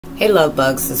Hey love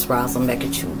bugs, it's Roslynn back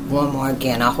at you one more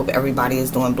again. I hope everybody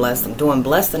is doing blessed. I'm doing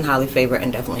blessed and highly favored,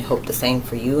 and definitely hope the same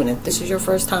for you. And if this is your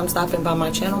first time stopping by my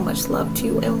channel, much love to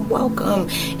you and welcome.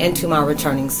 And to my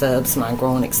returning subs, my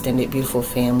growing extended beautiful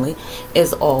family,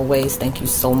 as always, thank you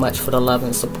so much for the love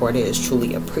and support. It is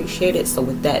truly appreciated. So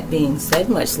with that being said,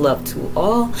 much love to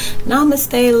all.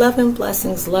 Namaste, love and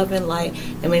blessings, love and light,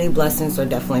 and many blessings are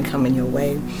definitely coming your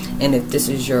way. And if this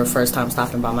is your first time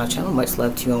stopping by my channel, much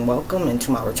love to you and welcome. And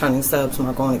to my returning subs,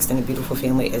 my growing extended beautiful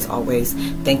family, as always,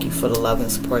 thank you for the love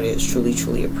and support. It is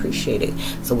truly appreciated.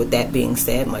 So with that being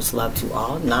said, much love to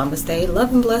all. Namaste,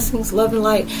 love and blessings, love and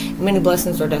light. Many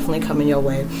blessings are definitely coming your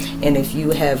way. And if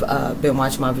you have been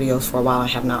watching my videos for a while and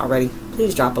have not already,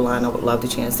 please drop a line. I would love the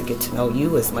chance to get to know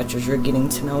you as much as you're getting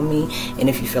to know me. And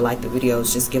if you feel like the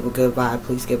videos just give a good vibe,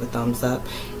 please give a thumbs up.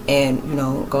 And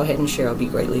go ahead and share. It'll be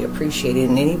greatly appreciated.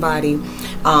 And anybody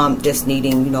just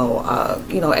needing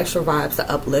extra vibes, the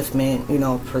upliftment,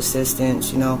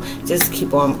 persistence, just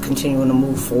keep on continuing to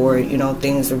move forward.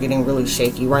 Things are getting really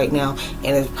shaky right now,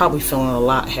 and it's probably feeling a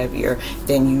lot heavier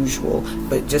than usual,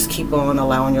 but just keep on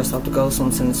allowing yourself to go. So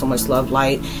I'm sending so much love,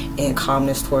 light, and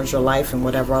calmness towards your life, and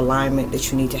whatever alignment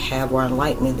that you need to have or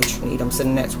enlightenment that you need, I'm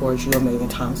sending that towards you a million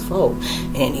times fold.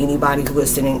 And anybody who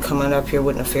is coming up here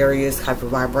with nefarious type of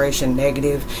vibration,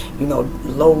 negative,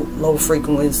 low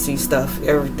frequency stuff,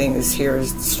 everything is here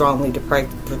is strongly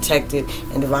protected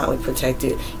and divinely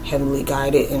protected, heavily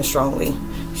guided, and strongly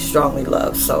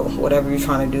loved. So whatever you're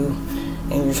trying to do,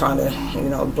 and you're trying to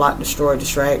block, destroy,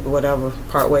 distract, whatever,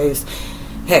 part ways,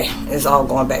 hey, it's all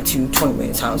going back to you 20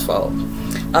 million times fold.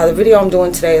 The video I'm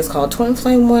doing today is called Twin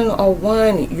Flame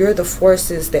 101. You're the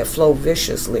forces that flow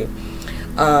viciously,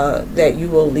 that you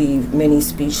will leave many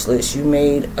speechless. You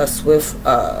made a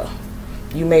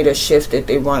shift that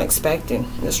they weren't expecting.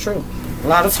 It's true. A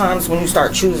lot of times when you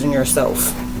start choosing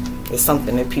yourself, it's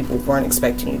something that people weren't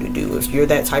expecting you to do. If you're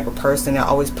that type of person that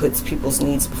always puts people's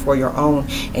needs before your own,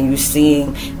 and you're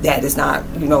seeing that is not,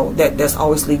 that's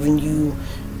always leaving you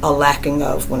a lacking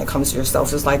of when it comes to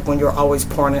yourself. It's like when you're always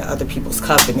pouring in other people's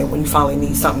cup, and then when you finally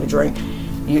need something to drink,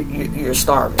 you're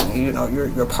starving,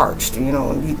 you're parched,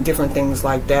 different things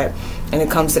like that. And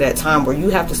it comes to that time where you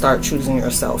have to start choosing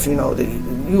yourself.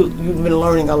 You've been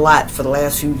learning a lot for the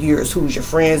last few years. Who's your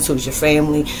friends, who's your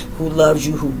family, who loves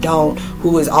you, who don't,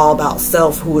 who is all about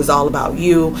self, who is all about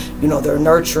you. They're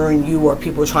nurturing you, or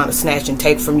people trying to snatch and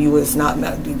take from you. It's not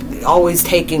always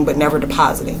taking but never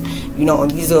depositing.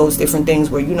 And these are those different things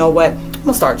where, I'm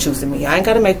gonna start choosing me. I ain't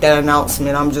gotta make that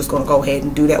announcement. I'm just gonna go ahead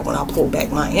and do that when I pull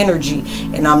back my energy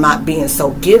and I'm not being so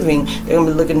giving. They're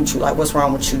gonna be looking at you like, what's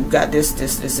wrong with you? You got this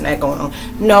and that going on.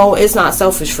 No, it's not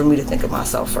selfish for me to think of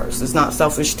myself first. It's not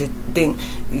selfish to think,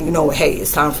 hey,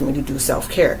 it's time for me to do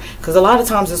self-care. Because a lot of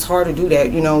times it's hard to do that,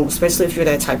 especially if you're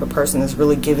that type of person that's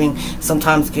really giving.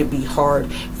 Sometimes it can be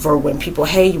hard for when people,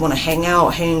 hey, you want to hang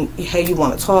out, hey, you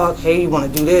want to talk, hey, you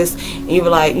want to do this, and you're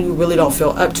like, you really don't feel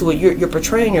up to it. You're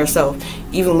portraying yourself,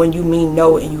 even when you mean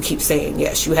no and you keep saying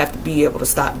yes. You have to be able to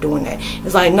stop doing that.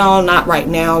 It's like, no, not right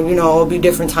now. It'll be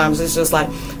different times. It's just like,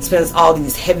 since all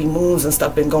these heavy moons and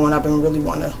stuff been going up, and really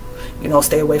want to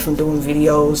stay away from doing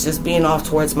videos, just being off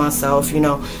towards myself,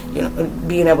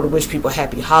 being able to wish people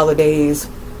happy holidays,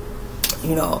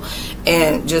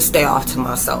 and just stay off to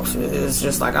myself. It's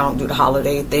just like, I don't do the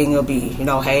holiday thing. It'll be,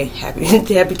 hey,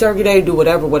 happy Turkey Day, do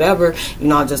whatever.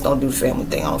 I just don't do the family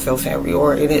thing. I don't feel family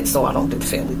oriented, so I don't do the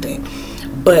family thing.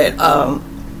 But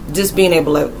just being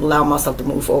able to allow myself to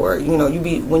move forward.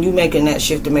 When you making that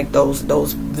shift to make those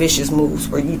vicious moves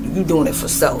where you doing it for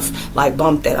self, like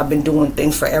bump that. I've been doing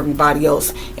things for everybody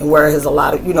else, and whereas a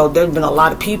lot of there's been a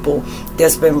lot of people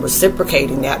that's been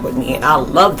reciprocating that with me, and I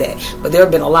love that. But there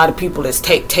have been a lot of people that's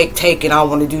take, and I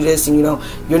want to do this, and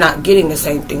you're not getting the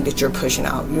same thing that you're pushing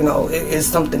out. It's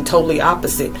something totally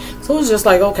opposite. So it's just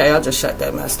like, okay, I'll just shut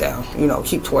that mess down.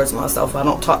 Keep towards myself. I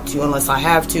don't talk to you unless I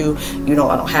have to.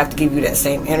 I don't have to give you that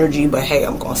same energy, but hey,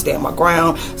 I'm gonna stand my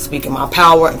ground, speaking my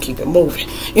power, and keep it moving,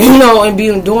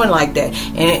 and doing like that.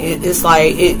 And it's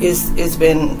like it's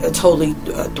been a totally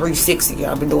 360.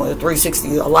 I've been doing a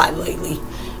 360 a lot lately,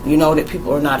 that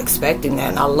people are not expecting that,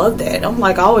 and I love that. I'm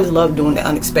like, I always love doing the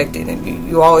unexpected, and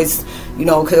you always,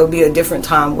 because it'll be a different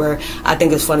time where I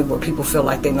think it's funny where people feel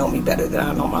like they know me better than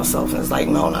I know myself, and it's like,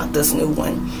 no, not this new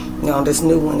one. This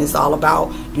new one is all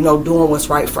about, doing what's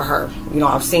right for her.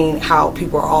 I've seen how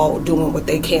people are all doing what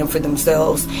they can for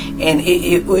themselves, and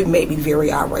it made me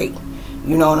very irate.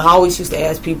 And I always used to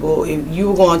ask people, if you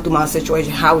were going through my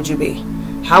situation, how would you be?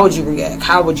 How would you react?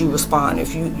 How would you respond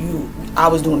if I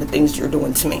was doing the things you're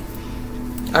doing to me?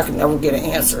 I could never get an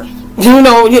answer. You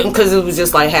know, because it was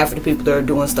just like half of the people that are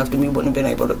doing stuff to me wouldn't have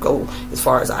been able to go as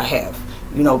far as I have.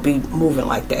 You know, be moving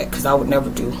like that, because I would never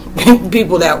do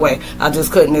people that way. I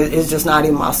just couldn't. It's just not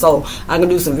in my soul. I can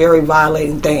do some very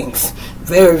violating things,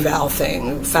 very foul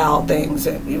things,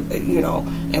 and you know,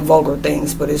 and vulgar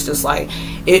things. But it's just like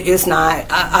it's not.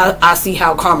 I see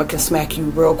how karma can smack you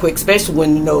real quick, especially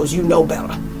when you know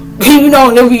better. You know,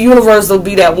 and every universe will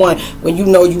be that one when you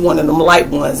know you one of them light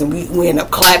ones, and we end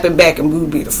up clapping back, and we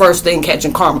would be the first thing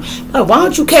catching karma. Like, why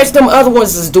don't you catch them other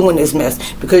ones that's doing this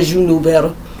mess? Because you knew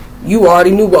better. You already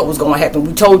knew what was going to happen.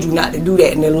 We told you not to do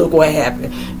that, and then look what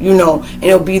happened. You know, and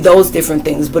it'll be those different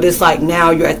things. But it's like now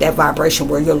you're at that vibration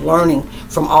where you're learning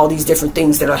from all these different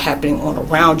things that are happening on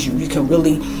around you. You can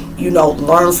really, you know,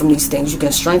 learn from these things. You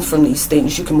can strengthen from these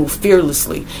things. You can move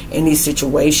fearlessly in these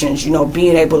situations. You know,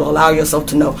 being able to allow yourself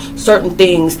to know certain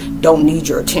things don't need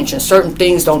your attention. Certain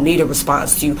things don't need a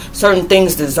response to you. Certain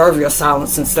things deserve your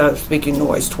silence instead of speaking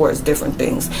noise towards different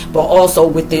things. But also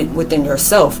within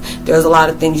yourself, there's a lot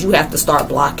of things you have to start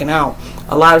blocking out.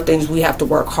 A lot of things we have to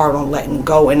work hard on letting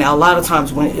go. And a lot of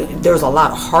times when there's a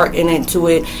lot of heart into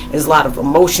it, there's a lot of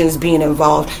emotions being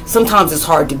involved, sometimes it's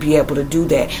hard to be able to do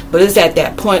that. But it's at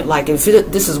that point, like, if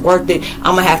this is worth it,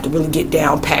 I'm going to have to really get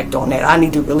down packed on that. I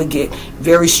need to really get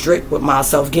very strict with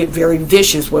myself, get very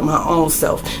vicious with my own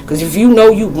self. Because if you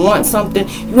know you want something,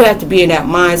 you have to be in that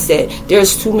mindset.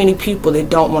 There's too many people that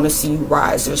don't want to see you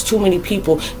rise. There's too many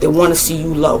people that want to see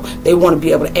you low. They want to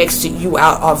be able to exit you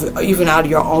out of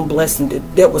your own blessing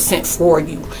that was sent for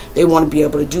you. They want to be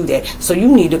able to do that. So you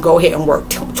need to go ahead and work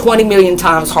 20 million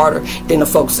times harder than the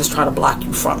folks that's trying to block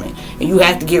you from it. And you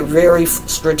have to get very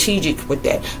strategic with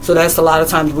that. So that's a lot of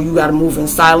times where you got to move in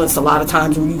silence. A lot of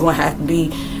times where you're going to have to be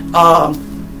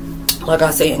like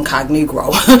I say,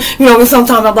 incognito. You know,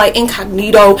 sometimes I'm like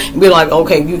incognito and be like,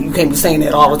 okay, you can't be saying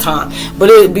that all the time. But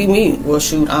it'd be me. Well,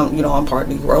 shoot, I'm part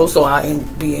Negro, so I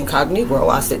be incognito.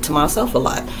 I sit to myself a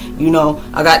lot. You know,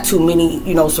 I got too many,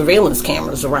 surveillance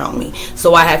cameras around me.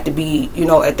 So I have to be,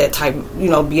 at that type,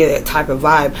 be at that type of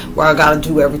vibe where I got to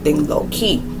do everything low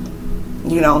key.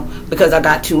 Because I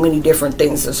got too many different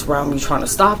things that's around me trying to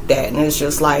stop that. And it's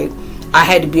just like, I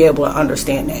had to be able to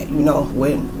understand that,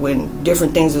 when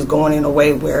different things is going in a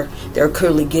way where they're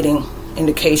clearly getting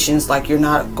indications like you're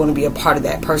not going to be a part of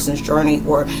that person's journey,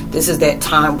 or this is that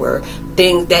time where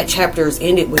that chapter is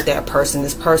ended with that person.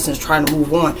 This person's trying to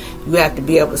move on. You have to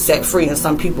be able to set free. And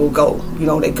some people go,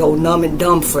 they go numb and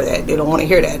dumb for that. They don't want to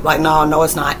hear that. Like, no,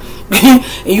 it's not.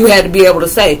 And you had to be able to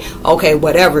say, okay,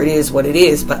 whatever it is, what it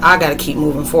is, but I got to keep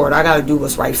moving forward. I got to do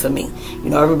what's right for me.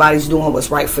 Everybody's doing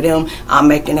what's right for them. I'm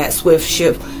making that swift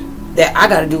shift that I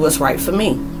got to do what's right for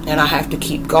me. And I have to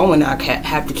keep going. I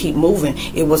have to keep moving.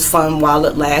 It was fun while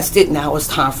it lasted. Now it's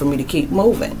time for me to keep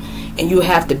moving. And you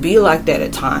have to be like that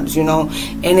at times, And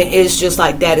it's just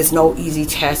like that is no easy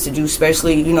task to do,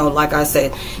 especially, like I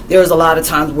said, there's a lot of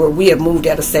times where we have moved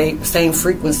at a same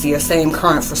frequency, a same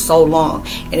current for so long.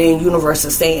 And then the universe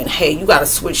is saying, hey, you got to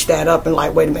switch that up. And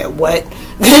like, wait a minute, what?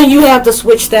 Then you have to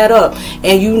switch that up.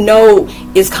 And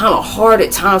it's kind of hard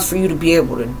at times for you to be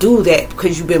able to do that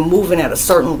because you've been moving at a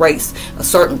certain race, a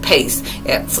certain pace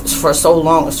for so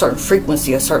long, a certain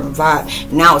frequency, a certain vibe.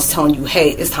 Now it's telling you,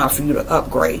 hey, it's time for you to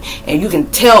upgrade. And you can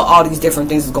tell all these different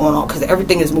things is going on because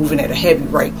everything is moving at a heavy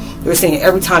rate. You're seeing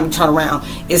every time you turn around,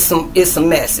 it's some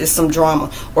mess, it's some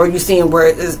drama, or you're seeing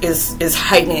where it's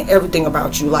heightening everything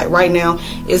about you. Like right now,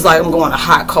 it's like I'm going to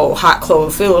hot, cold. I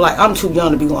feel like I'm too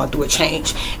young to be going through a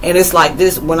change. And it's like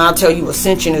this, when I tell you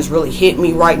ascension is really hitting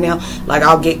me right now, like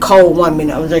I'll get cold 1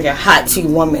 minute, I'm drinking hot tea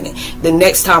 1 minute. The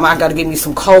next time I got to get me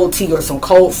some cold tea or some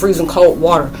cold, freezing cold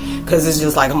water because it's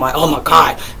just like, I'm like, oh my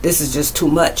God, this is just too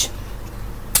much.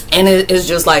 And it's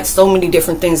just like so many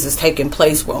different things is taking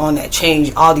place where on that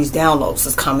change, all these downloads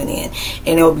is coming in.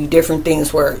 And it'll be different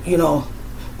things where,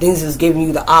 things is giving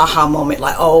you the aha moment,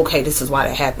 like, oh, okay, this is why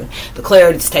that happened. The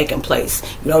clarity is taking place.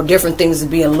 Different things is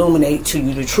being illuminated to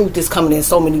you. The truth is coming in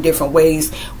so many different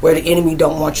ways where the enemy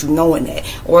don't want you knowing that.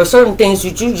 Or certain things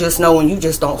that you just know and you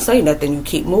just don't say nothing. You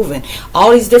keep moving.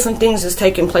 All these different things is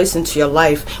taking place into your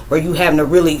life where you having to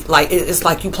really, like, it's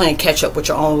like you playing catch up with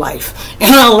your own life.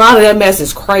 And a lot of that mess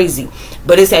is crazy.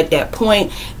 But it's at that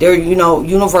point there,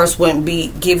 universe wouldn't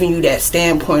be giving you that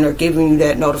standpoint or giving you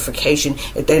that notification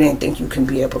if they didn't think you can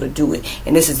be able able to do it.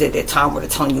 And this is at that time where they're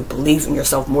telling you believe in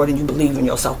yourself more than you believe in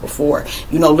yourself before.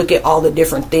 You know, look at all the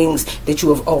different things that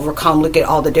you have overcome. Look at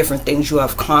all the different things you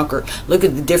have conquered. Look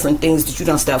at the different things that you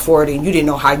done step forward and you didn't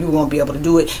know how you were going to be able to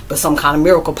do it, but some kind of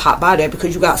miracle popped by that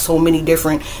because you got so many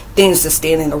different things that's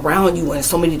standing around you and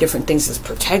so many different things that's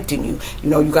protecting you. You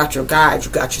know, you got your guides,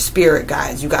 you got your spirit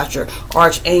guides, you got your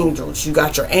archangels, you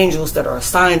got your angels that are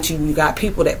assigned to you, you got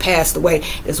people that passed away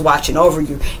that's watching over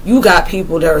you, you got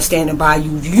people that are standing by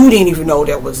you you didn't even know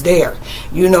that was there.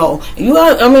 You know, you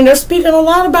got, I mean, they're speaking a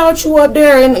lot about you up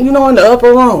there and, you know, in the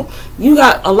upper room. You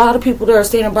got a lot of people that are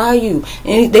standing by you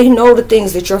and they know the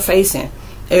things that you're facing.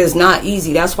 It is not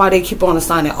easy. That's why they keep on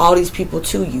assigning all these people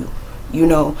to you. You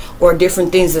know, or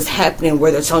different things that's happening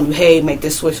where they're telling you, hey, make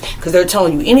this switch, because they're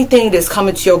telling you anything that's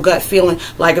coming to your gut feeling,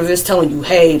 like if it's telling you,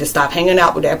 hey, to stop hanging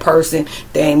out with that person,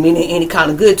 they ain't meaning any kind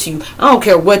of good to you. I don't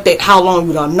care what how long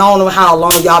you done known them, how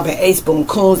long y'all been ace boom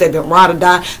coons, they've been ride or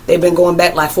die, they've been going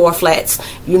back like 4 flats,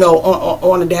 you know,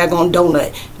 on a daggone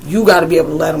donut. You got to be able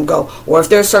to let them go. Or if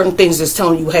there's certain things that's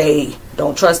telling you, hey,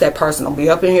 don't trust that person, don't be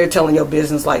up in here telling your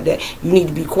business like that, you need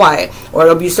to be quiet. Or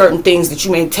there'll be certain things that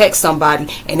you may text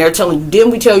somebody and they're telling you,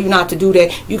 didn't we tell you not to do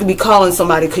that? You can be calling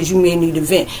somebody because you may need to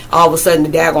vent. All of a sudden the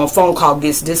daggone phone call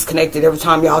gets disconnected. Every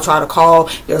time y'all try to call,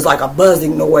 there's like a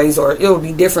buzzing noise, or it'll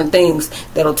be different things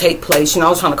that'll take place. You know, I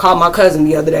was trying to call my cousin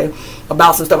the other day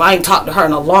about some stuff. I ain't talked to her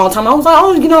in a long time. I was like,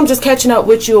 oh, you know, I'm just catching up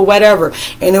with you or whatever.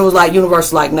 And it was like,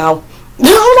 universe like, no. I'm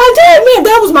like, that man,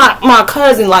 that was my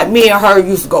cousin. Like, me and her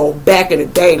used to go back in the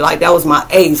day. Like, that was my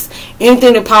ace.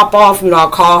 Anything that pop off, you know,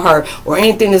 I call her. Or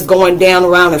anything that's going down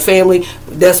around the family,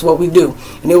 that's what we do.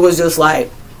 And it was just like,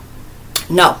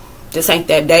 no, this ain't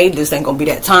that day. This ain't gonna be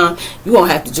that time. You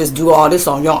gonna have to just do all this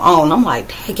on your own. I'm like,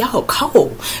 dang, y'all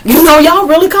cold. You know, y'all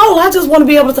really cold. I just want to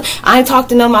be able to. I ain't talked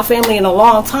to none of my family in a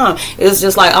long time. It's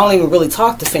just like, I don't even really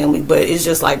talk to family, but it's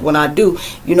just like when I do,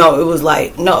 you know, it was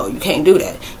like, no, you can't do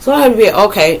that. So I had to be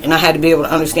okay, and I had to be able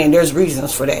to understand there's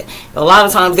reasons for that. A lot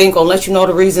of times they ain't gonna let you know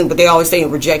the reason, but they always say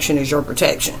rejection is your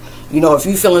protection. You know, if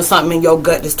you feeling something in your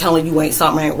gut that's telling you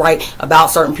something ain't right about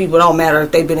certain people, it don't matter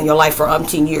if they've been in your life for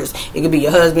umpteen years. It could be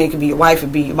your husband, it could be your wife, it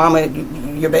could be your mama,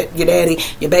 your daddy,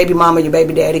 your baby mama, your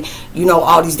baby daddy. You know,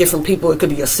 all these different people. It could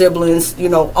be your siblings. You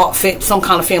know, some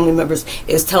kind of family members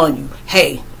is telling you,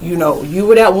 hey, you know, you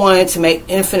were that one to make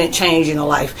infinite change in your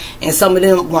life, and some of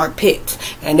them weren't picked,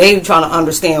 and they trying to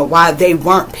understand why they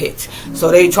weren't picked. So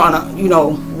they trying to, you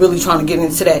know, really trying to get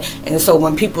into that. And so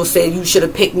when people say you should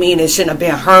have picked me and it shouldn't have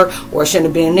been her or it shouldn't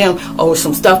have been them, or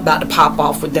some stuff about to pop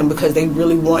off with them because they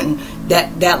really want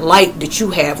that light that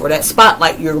you have or that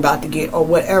spotlight you're about to get or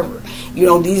whatever. You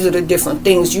know, these are the different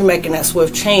things. You're making that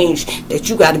swift change that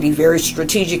you got to be very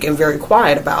strategic and very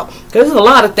quiet about. Because there's a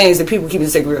lot of things that people keep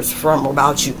secrets from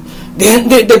about you.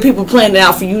 That people planning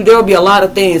out for you. There'll be a lot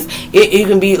of things. It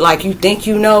can be like you think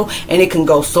you know, and it can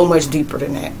go so much deeper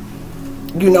than that.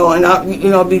 You know, and you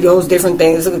know, be those different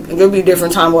things. There'll be a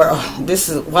different time where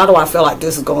why do I feel like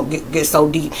this is going to get so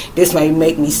deep? This may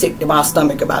make me sick to my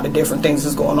stomach about the different things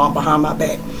that's going on behind my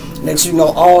back. Next, you know,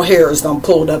 all hair is done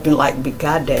pulled up and like,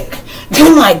 God dang.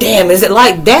 I'm like, damn, is it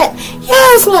like that?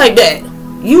 Yeah, it's like that.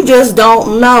 You just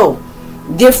don't know.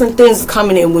 Different things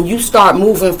coming in when you start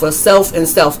moving for self and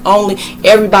self only.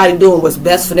 Everybody doing what's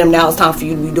best for them. Now it's time for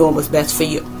you to be doing what's best for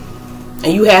you.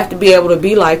 And you have to be able to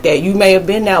be like that. You may have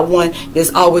been that one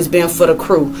that's always been for the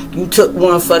crew. You took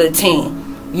one for the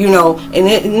team. You know,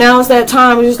 and now it's that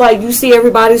time. It's like you see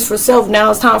everybody's for self. Now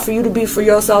it's time for you to be for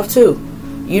yourself too.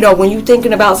 You know, when you're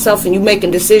thinking about self and you're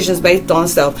making decisions based on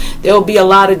self, there'll be a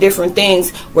lot of different things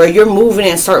where you're moving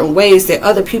in certain ways that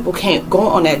other people can't go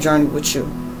on that journey with you.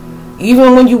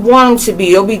 Even when you want them to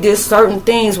be, there'll be just certain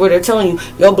things where they're telling you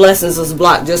your blessings is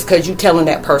blocked just because you're telling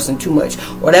that person too much.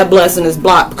 Or that blessing is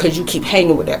blocked because you keep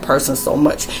hanging with that person so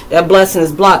much. That blessing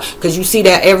is blocked because you see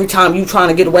that every time you're trying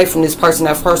to get away from this person,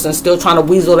 that person is still trying to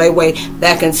weasel their way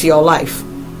back into your life.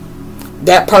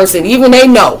 That person, even they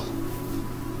know.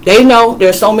 They know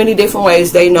there's so many different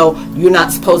ways. They know you're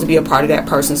not supposed to be a part of that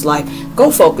person's life.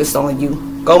 Go focus on you.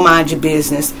 Go mind your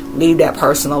business. Leave that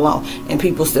person alone. And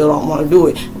people still don't want to do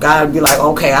it. God will be like,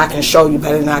 okay, I can show you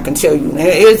better than I can tell you. And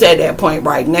it's at that point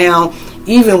right now.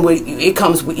 Even with it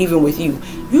comes with, even with you.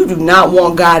 You do not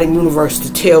want God and universe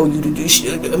to tell you to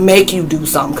do, make you do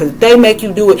something. Because if they make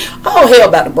you do it, all hell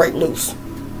about to break loose.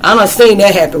 I done seen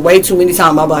that happen way too many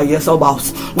times. I'm like, yes, oh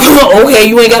boss. Okay,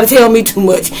 you ain't got to tell me too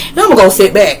much. And I'm going to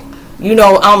sit back. You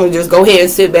know, I'm going to just go ahead and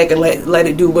sit back and let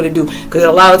it do what it do. Because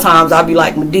a lot of times I'll be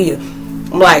like Medea.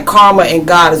 I'm like, karma and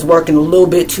God is working a little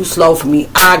bit too slow for me.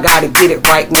 I got to get it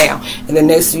right now. And then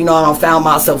next, you know, I found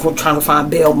myself trying to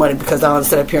find bail money because I done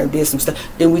sat up here and did some stuff.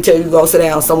 Then we tell you to go sit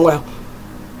down somewhere.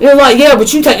 You're like, yeah,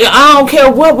 but you take, I don't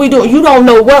care what we do. You don't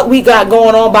know what we got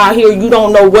going on by here. You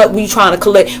don't know what we trying to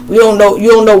collect. You don't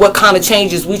know what kind of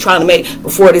changes we trying to make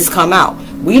before this come out.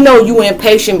 We know you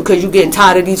impatient because you getting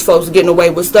tired of these folks getting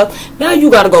away with stuff. Now you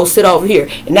got to go sit over here.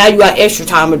 And now you got extra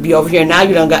time to be over here. Now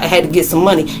you done had to get some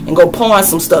money and go pawn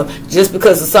some stuff just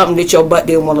because of something that your butt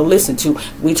didn't want to listen to.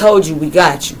 We told you we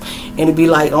got you. And it'd be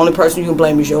like, the only person you can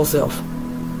blame is yourself.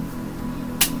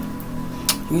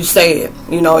 You say it,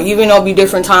 you know, even though be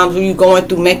different times when you going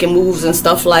through making moves and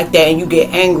stuff like that, and you get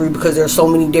angry because there's so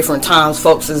many different times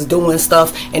folks is doing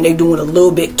stuff and they doing a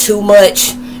little bit too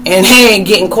much and they ain't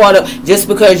getting caught up. Just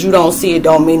because you don't see it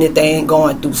don't mean that they ain't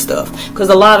going through stuff. Because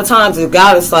a lot of times if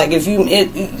God is like,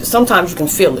 sometimes you can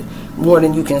feel it more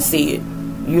than you can see it,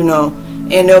 you know.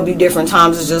 And there'll be different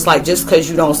times it's just like, just because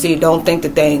you don't see it, don't think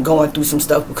that they ain't going through some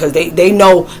stuff, because they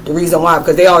know the reason why.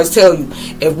 Because they always tell you,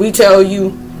 if we tell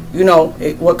you, you know,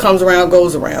 what comes around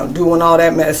goes around, doing all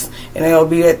that mess. And they'll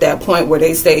be at that point where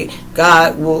they say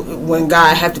God will, when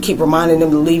God have to keep reminding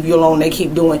them to leave you alone, they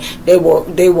keep doing, they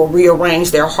will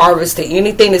rearrange their harvest to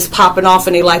anything that's popping off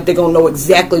in their life. They're going to know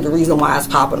exactly the reason why it's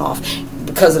popping off,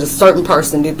 because of the certain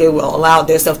person that they will allow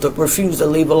themselves to refuse to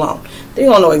leave alone. They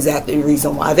don't know exactly the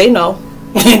reason why. They know.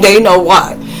 They know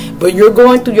why. But you're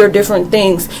going through your different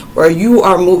things where you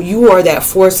are that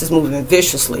force is moving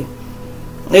viciously.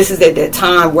 This is at that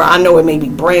time where I know it may be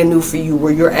brand new for you,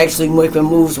 where you're actually making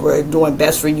moves where it's doing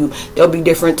best for you. There'll be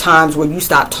different times where you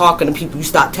stop talking to people, you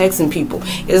stop texting people.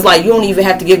 It's like you don't even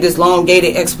have to give this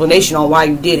elongated explanation on why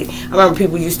you did it. I remember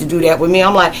people used to do that with me.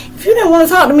 I'm like, if you didn't want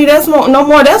to talk to me no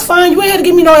more, that's fine. You ain't had to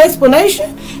give me no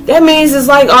explanation. That means it's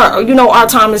like our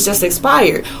time is just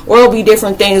expired. Or it'll be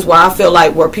different things where I feel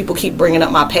like where people keep bringing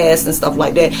up my past and stuff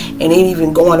like that and ain't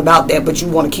even going about that, but you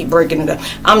want to keep breaking it up.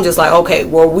 I'm just like, okay,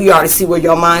 well, we already see where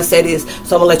your mindset is,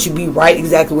 so I'm gonna let you be right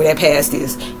exactly where that past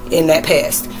is. In that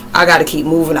past, I got to keep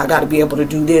moving. I got to be able to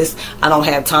do this. I don't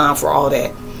have time for all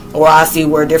that. Or I see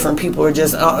where different people are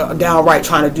just downright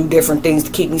trying to do different things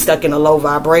to keep me stuck in a low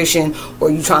vibration,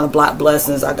 or you trying to block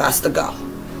blessings. I got to go.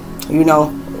 You know,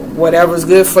 whatever's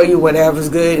good for you, whatever's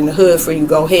good in the hood for you,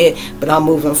 go ahead. But I'm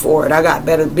moving forward. I got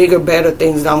bigger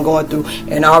things that I'm going through,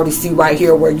 and I already see right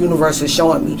here where universe is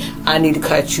showing me I need to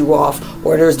cut you off.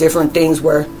 Or there's different things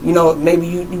where, you know, maybe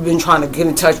you've been trying to get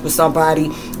in touch with somebody,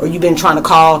 or you've been trying to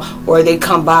call, or they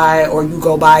come by, or you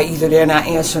go by, either they're not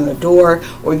answering the door,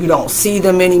 or you don't see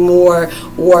them anymore,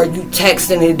 or you text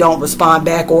and they don't respond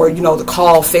back, or, you know, the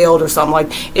call failed or something like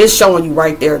that. It's showing you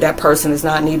right there that person is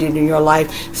not needed in your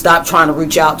life. Stop trying to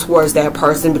reach out towards that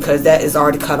person, because that is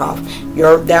already cut off.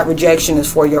 That rejection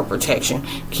is for your protection.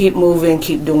 Keep moving,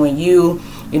 keep doing you.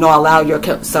 You know, allow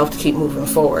yourself to keep moving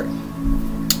forward.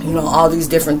 You know, all these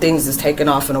different things is taken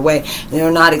off and away. And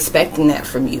they're not expecting that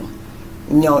from you.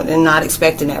 You know, they're not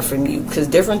expecting that from you, because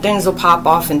different things will pop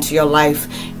off into your life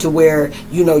to where,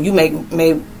 you know, you make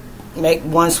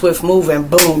one swift move and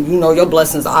boom, you know, your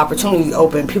blessings, opportunities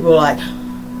open. People are like,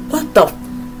 what the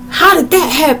how did that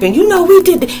happen? You know, we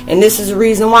did that. And this is the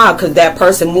reason why, because that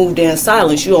person moved in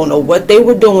silence. You don't know what they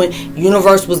were doing.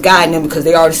 Universe was guiding them, because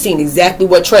they already seen exactly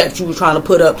what traps you were trying to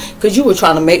put up, because you were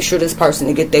trying to make sure this person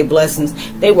to get their blessings.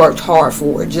 They worked hard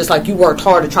for it. Just like you worked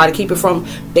hard to try to keep it from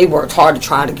them, they worked hard to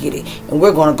try to get it. And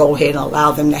we're going to go ahead and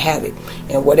allow them to have it.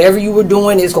 And whatever you were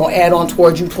doing is going to add on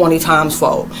towards you 20 times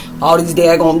fold. All these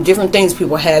daggone different things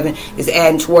people are having is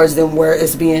adding towards them where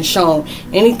it's being shown.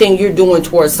 Anything you're doing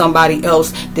towards somebody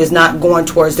else that's not going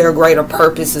towards their greater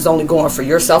purpose, is only going for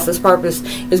your selfish purpose,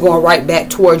 is going right back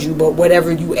towards you. But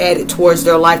whatever you added towards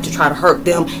their life to try to hurt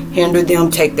them, hinder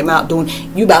them, take them out,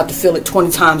 you about to feel it 20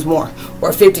 times more,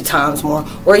 or 50 times more,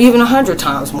 or even 100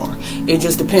 times more. It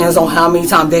just depends on how many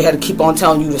times they had to keep on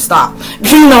telling you to stop.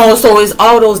 You know, so it's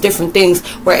all those different things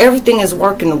where everything is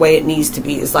working the way it needs to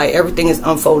be. It's like everything is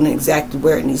unfolding exactly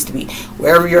where it needs to be.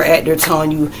 Wherever you're at, they're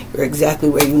telling you you're exactly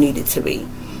where you need it to be.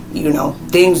 You know,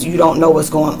 things you don't know what's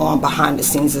going on behind the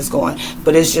scenes is going,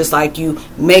 but it's just like you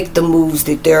make the moves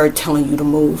that they're telling you to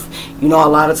move. You know, a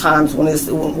lot of times when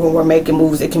we're making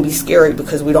moves, it can be scary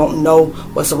because we don't know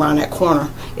what's around that corner.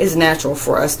 It's natural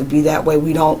for us to be that way.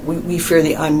 We fear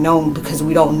the unknown because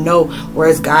we don't know where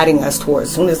it's guiding us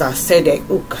towards. As soon as I said that,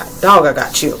 oh God, dog, I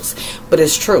got chills. But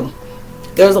it's true.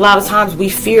 There's a lot of times we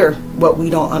fear what we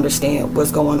don't understand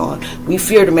what's going on. We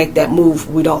fear to make that move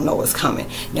we don't know what's coming.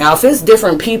 Now, if it's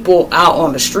different people out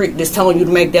on the street that's telling you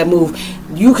to make that move,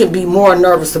 you can be more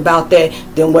nervous about that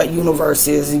than what universe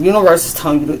is. The universe is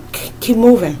telling you to keep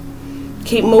moving.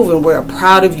 Keep moving. We're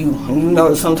proud of you. And you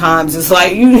know, sometimes it's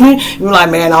like you're like,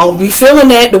 man, I don't be feeling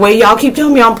that the way y'all keep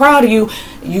telling me I'm proud of you.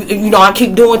 You know, I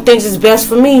keep doing things that's best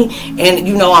for me, and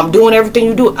you know, I'm doing everything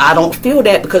you do. I don't feel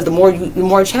that, because the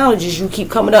more challenges you keep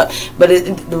coming up. But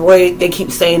the way they keep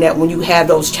saying that, when you have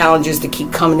those challenges to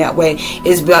keep coming that way,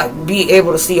 is be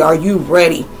able to see, are you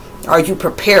ready? Are you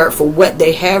prepared for what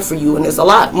they have for you? And there's a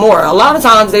lot more. A lot of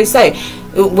times they say,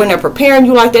 when they're preparing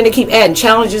you like that, they keep adding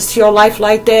challenges to your life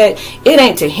like that. It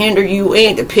ain't to hinder you, it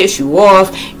ain't to piss you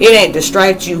off, it ain't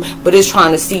distract you, but it's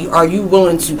trying to see, are you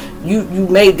willing to, you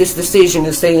made this decision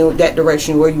to stay in that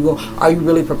direction where you go, are you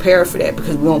really prepared for that?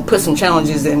 Because we're going to put some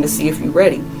challenges in to see if you're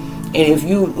ready. And if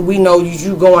we know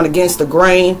you going against the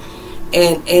grain,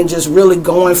 and just really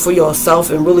going for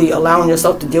yourself and really allowing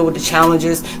yourself to deal with the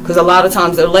challenges, because a lot of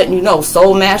times they're letting you know,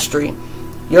 soul mastery.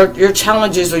 Your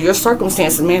challenges or your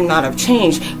circumstances may not have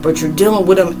changed, but you're dealing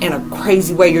with them in a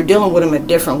crazy way. You're dealing with them a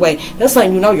different way. That's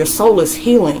letting you know your soul is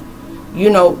healing. You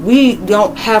know, we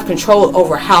don't have control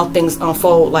over how things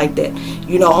unfold like that.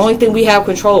 You know, only thing we have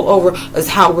control over is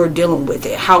how we're dealing with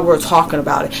it, how we're talking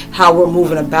about it, how we're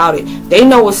moving about it. They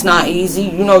know it's not easy.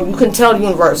 You know, you can tell the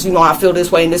universe, you know, I feel this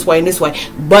way and this way and this way,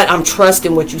 but I'm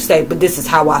trusting what you say, but this is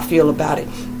how I feel about it.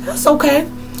 That's okay.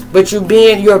 But you're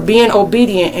being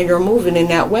obedient, and you're moving in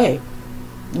that way.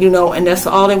 You know, and that's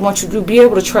all they want you to do. Be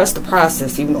able to trust the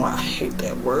process, even though I hate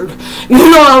that word. You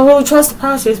know, I really trust the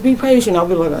process. Be patient. I'll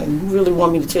be like, you really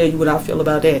want me to tell you what I feel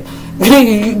about that?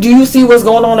 Do you see what's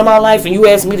going on in my life, and you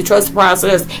ask me to trust the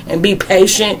process and be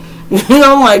patient? You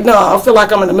know, I'm like, no, I feel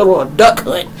like I'm in the middle of a duck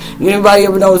hunt. Anybody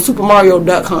ever know Super Mario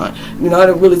Duck Hunt? You know, I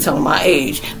didn't really tell them my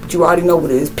age, but you already know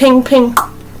what it is. Ping, ping.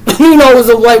 You know, it's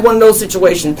like one of those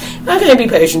situations. I can't be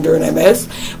patient during that mess.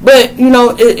 But, you know,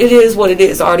 it is what it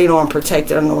is. I already know I'm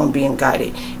protected. I know I'm being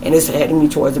guided. And it's heading me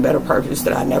towards a better purpose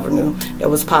that I never knew that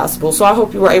was possible. So I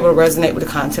hope you were able to resonate with the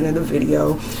content of the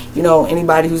video. You know,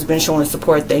 anybody who's been showing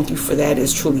support, thank you for that.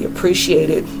 It's truly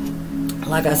appreciated.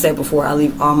 Like I said before, I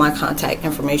leave all my contact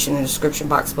information in the description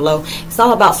box below. It's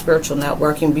all about spiritual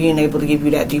networking, being able to give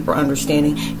you that deeper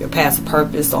understanding, your past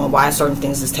purpose on why certain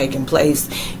things is taking place.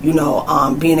 You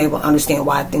know, being able to understand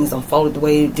why things unfolded the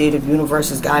way it did. If the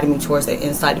universe is guiding me towards that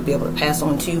insight to be able to pass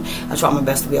on to you, I try my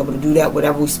best to be able to do that.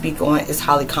 Whatever we speak on is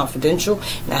highly confidential,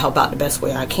 and I help out the best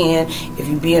way I can. If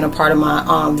you being a part of my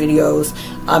videos,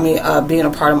 being a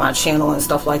part of my channel and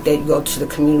stuff like that, you go to the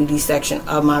community section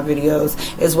of my videos,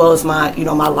 as well as my, you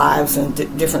know, my lives and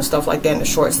different stuff like that, and the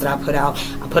shorts that I put out.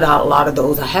 I put out a lot of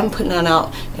those. I haven't put none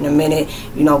out in a minute,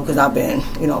 you know, because I've been,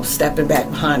 you know, stepping back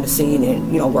behind the scene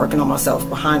and, you know, working on myself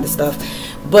behind the stuff.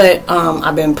 But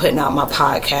I've been putting out my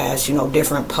podcast, you know,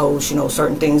 different posts, you know,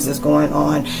 certain things that's going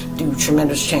on, do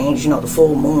tremendous change, you know, the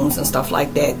full moons and stuff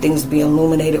like that. Things being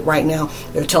illuminated right now.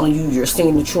 They're telling you, you're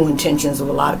seeing the true intentions of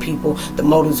a lot of people, the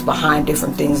motives behind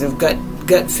different things. If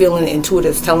gut feeling,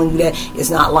 intuitive's telling you that, it's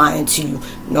not lying to you.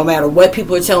 No matter what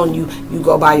people are telling you, you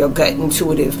go by your gut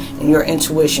intuitive and your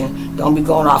intuition. Don't be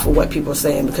going off of what people are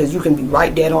saying, because you can be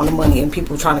right dead on the money and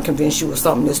people trying to convince you of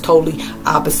something that's totally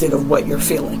opposite of what you're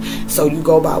feeling. So you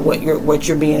go by what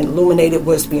you're being illuminated,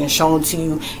 what's being shown to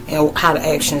you, and how the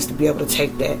actions to be able to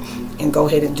take that and go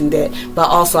ahead and do that. But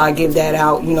also I give that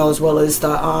out, you know, as well as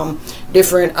the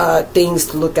different things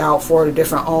to look out for, the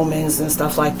different omens and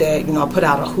stuff like that. You know, I put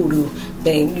out a hoodoo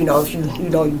thing. You know, if you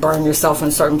burn yourself in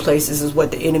certain places is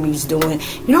what the enemy's doing.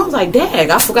 You know, I was like,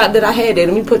 dang, I forgot that I had that.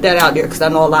 Let me put that out there, because I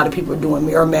know a lot of people are doing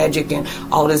mirror magic and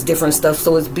all this different stuff.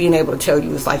 So it's being able to tell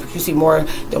you, it's like if you see more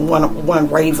than one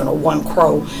raven or one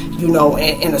crow, you know,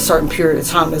 in a certain period of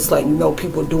time, it's like, you know,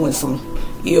 people doing some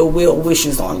ill will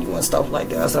wishes on you and stuff like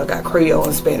that. So I got Creole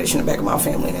and Spanish in the back of my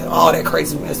family, and all that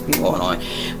craziness be going on.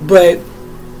 But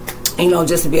you know,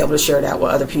 just to be able to share that with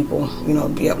other people, you know,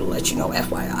 be able to let you know,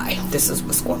 FYI, this is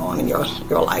what's going on in your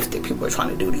life that people are trying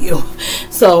to do to you.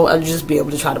 So I'll just be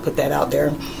able to try to put that out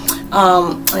there.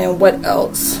 And what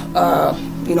else?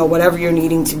 You know, whatever you're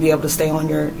needing to be able to stay on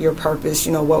your purpose,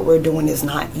 you know, what we're doing is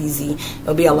not easy.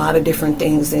 There'll be a lot of different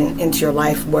things into your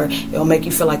life where it'll make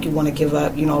you feel like you want to give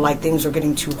up, you know, like things are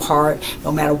getting too hard.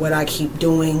 No matter what I keep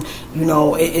doing, you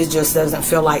know, it just doesn't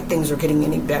feel like things are getting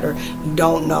any better. You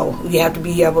don't know. We have to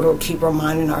be able to keep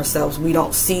reminding ourselves we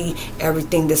don't see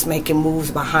everything that's making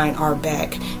moves behind our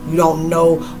back. You don't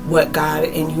know what God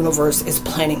and universe is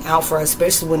planning out for us,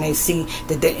 especially when they see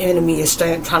that the enemy is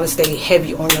trying to stay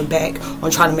heavy on your back,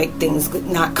 on trying to make things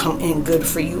not come in good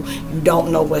for you. You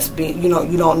don't know what's being, you know,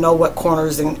 you don't know what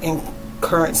corners and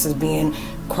currents is being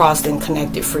crossed and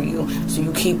connected for you. So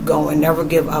you keep going, never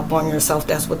give up on yourself.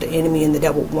 That's what the enemy and the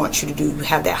devil want you to do. You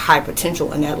have that high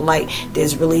potential and that light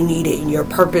that's really needed, and your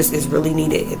purpose is really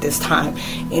needed at this time.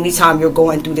 Anytime you're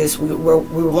going through this, we're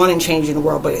wanting change in the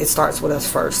world, but it starts with us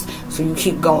first. So you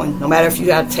keep going, no matter if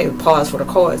you have to take a pause for the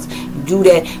cause. You do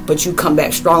that, but you come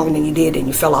back stronger than you did, and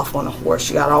you fell off on a horse.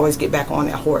 You got to always get back on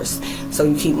that horse. So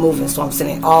you keep moving. So I'm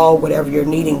saying whatever you're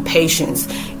needing, patience,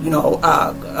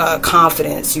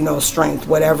 confidence, strength,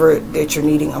 whatever that you're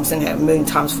needing, I'm saying that 1,000,000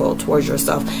 times fold towards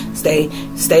yourself. Stay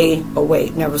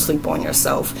awake, never sleep on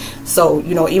yourself. So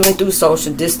even through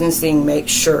social distancing, make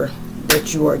sure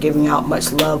that you are giving out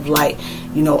much love, light,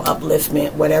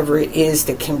 upliftment, whatever it is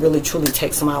that can really truly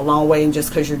take somebody a long way. And just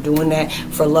because you're doing that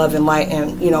for love and light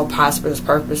and prosperous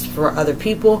purpose for other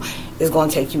people, is going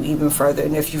to take you even further.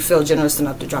 And if you feel generous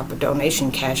enough to drop a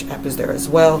donation, Cash App is there as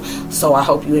well. So I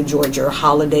hope you enjoyed your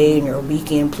holiday and your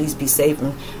weekend. Please be safe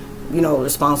and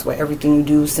responsible for everything you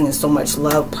do. Sending so much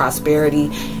love,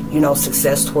 prosperity,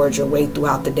 success towards your way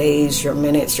throughout the days, your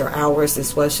minutes, your hours,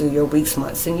 especially your weeks,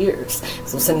 months, and years.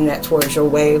 So sending that towards your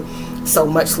way. So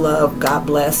much love. God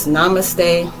bless.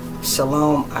 Namaste.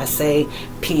 Shalom. I say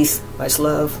peace. Much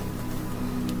love.